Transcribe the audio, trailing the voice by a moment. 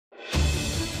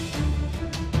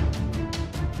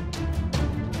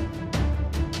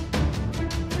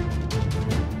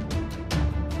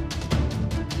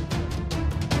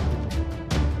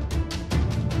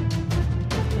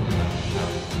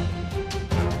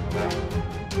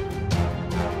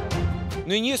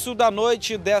No início da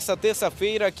noite dessa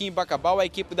terça-feira, aqui em Bacabal, a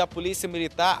equipe da Polícia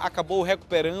Militar acabou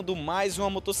recuperando mais uma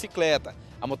motocicleta.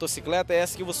 A motocicleta é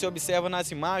essa que você observa nas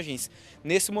imagens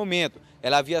nesse momento.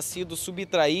 Ela havia sido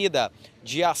subtraída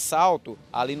de assalto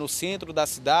ali no centro da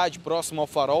cidade, próximo ao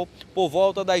farol, por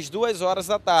volta das 2 horas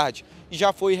da tarde. E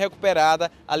já foi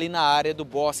recuperada ali na área do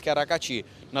Bosque Aracati.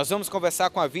 Nós vamos conversar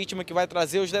com a vítima que vai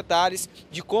trazer os detalhes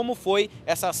de como foi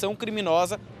essa ação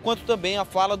criminosa, quanto também a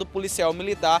fala do policial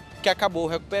militar que acabou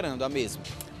recuperando a mesma.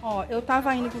 Eu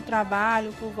estava indo para o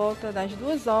trabalho por volta das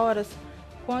 2 horas.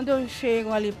 Quando eu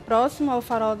chego ali próximo ao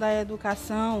farol da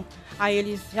educação, aí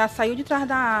eles já saíram de trás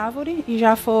da árvore e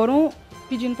já foram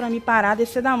pedindo para me parar,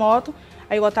 descer da moto.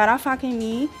 Aí botaram a faca em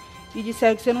mim e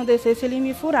disseram que se eu não descesse ele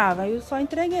me furava. Aí eu só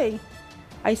entreguei.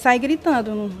 Aí saí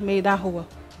gritando no meio da rua.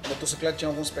 A motocicleta tinha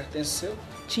alguns pertences seus?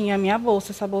 Tinha a minha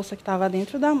bolsa, essa bolsa que estava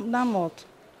dentro da moto.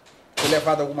 Foi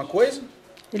levado alguma coisa?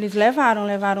 Eles levaram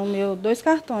 2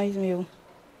 cartões meus.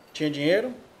 Tinha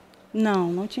dinheiro?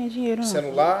 Não tinha dinheiro não.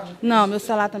 Celular? Não, meu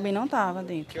celular também não estava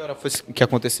dentro. Que hora foi que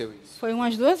aconteceu isso? Foi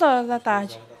umas 2 horas da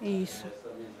tarde, isso.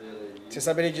 Você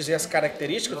saberia dizer as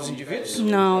características dos indivíduos?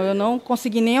 Não, eu não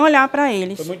consegui nem olhar para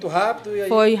eles. Foi muito rápido e aí...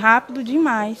 Foi rápido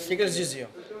demais. O que eles diziam?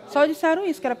 Só disseram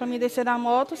isso, que era para me descer da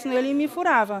moto, senão ele me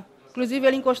furava. Inclusive,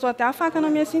 ele encostou até a faca na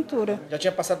minha cintura. Já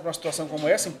tinha passado por uma situação como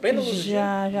essa, em pleno luz do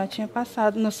dia? Já tinha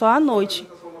passado, só à noite,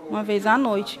 uma vez à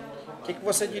noite. O que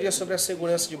você diria sobre a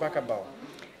segurança de Bacabal?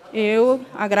 Eu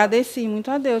agradeci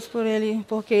muito a Deus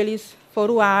porque eles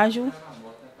foram ágeis.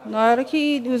 Na hora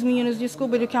que os meninos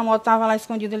descobriram que a moto estava lá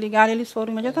escondida, ligaram, eles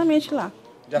foram imediatamente lá.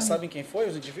 Já sabem quem foi,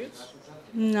 os indivíduos?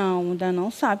 Não, ainda não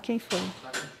sabe quem foi.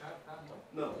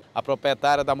 A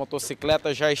proprietária da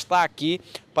motocicleta já está aqui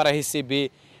para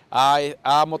receber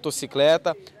a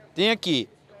motocicleta. Tem aqui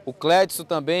o Clédson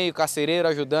também, o carcereiro,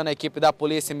 ajudando a equipe da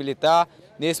Polícia Militar.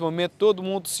 Nesse momento todo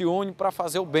mundo se une para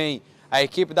fazer o bem. A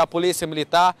equipe da Polícia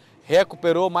Militar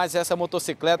recuperou mais essa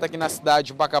motocicleta aqui na cidade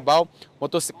de Bacabal.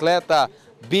 Motocicleta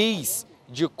bis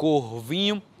de cor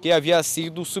vinho, que havia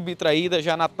sido subtraída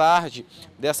já na tarde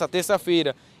dessa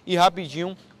terça-feira. E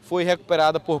rapidinho foi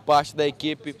recuperada por parte da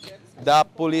equipe da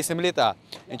Polícia Militar.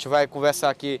 A gente vai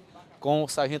conversar aqui com o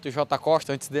Sargento J.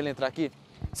 Costa, antes dele entrar aqui.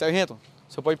 Sargento,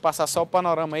 o senhor pode passar só o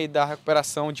panorama aí da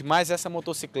recuperação de mais essa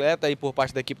motocicleta aí por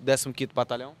parte da equipe do 15º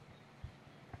Batalhão?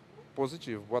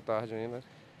 Positivo, boa tarde ainda.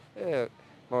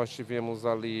 Nós tivemos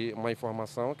ali uma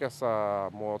informação que essa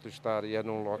moto estaria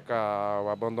num local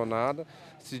abandonada.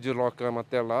 Se deslocamos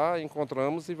até lá,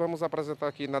 encontramos e vamos apresentar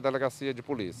aqui na delegacia de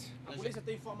polícia. A polícia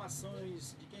tem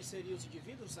informações de quem seriam os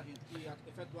indivíduos, Sargento, que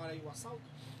efetuaram aí o assalto?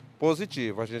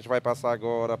 Positivo, a gente vai passar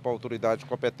agora para a autoridade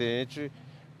competente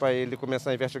para ele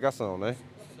começar a investigação, né?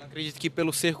 Eu acredito que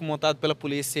pelo cerco montado pela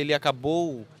polícia ele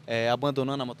acabou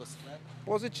abandonando a motocicleta?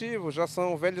 Positivo, já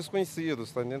são velhos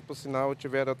conhecidos, tá entendendo? Por sinal,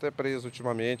 tiveram até preso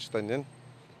ultimamente, tá entendendo?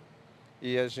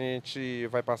 E a gente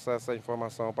vai passar essa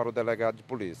informação para o delegado de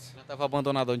polícia. Já estava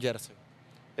abandonado, onde era, senhor?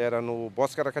 Era no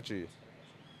Bosque Aracati.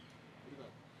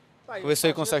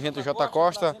 Conversei com o Sargento J.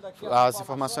 Costa, as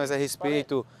informações a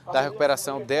respeito da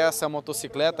recuperação dessa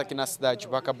motocicleta aqui na cidade de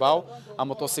Bacabal. A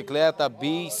motocicleta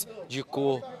bis de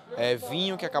cor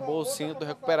vinho que acabou sendo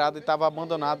recuperada e estava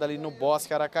abandonada ali no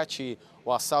Bosque Aracati.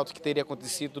 O assalto que teria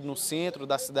acontecido no centro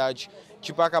da cidade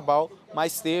de Bacabal,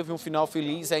 mas teve um final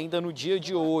feliz ainda no dia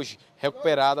de hoje,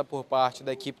 recuperada por parte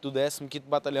da equipe do 15º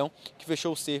Batalhão, que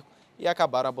fechou o cerco e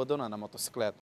acabaram abandonando a motocicleta.